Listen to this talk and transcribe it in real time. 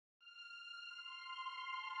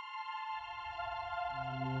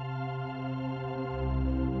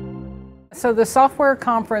So the software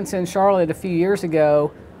conference in Charlotte a few years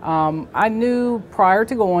ago, I knew prior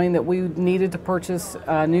to going that we needed to purchase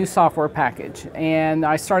a new software package. And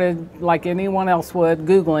I started, like anyone else would,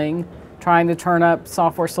 Googling, trying to turn up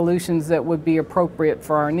software solutions that would be appropriate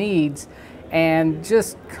for our needs, and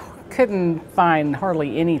just couldn't find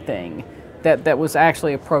hardly anything that was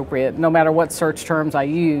actually appropriate, no matter what search terms I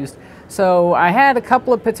used. So I had a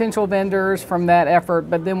couple of potential vendors from that effort,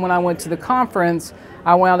 but then when I went to the conference,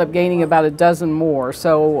 I wound up gaining about a dozen more.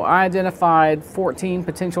 So I identified 14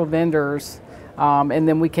 potential vendors, and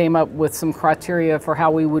then we came up with some criteria for how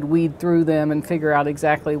we would weed through them and figure out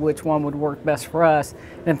exactly which one would work best for us.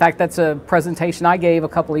 And in fact, that's a presentation I gave a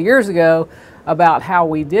couple of years ago about how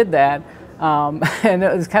we did that. And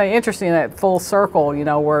it was kind of interesting, that full circle, you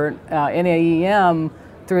know, where NAEM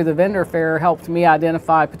through the vendor fair helped me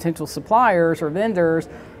identify potential suppliers or vendors,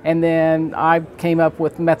 and then I came up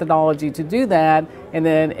with methodology to do that, and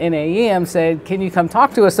then NAEM said, can you come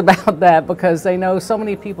talk to us about that, because they know so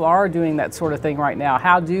many people are doing that sort of thing right now.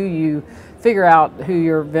 How do you figure out who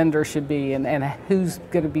your vendor should be and who's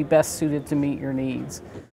going to be best suited to meet your needs?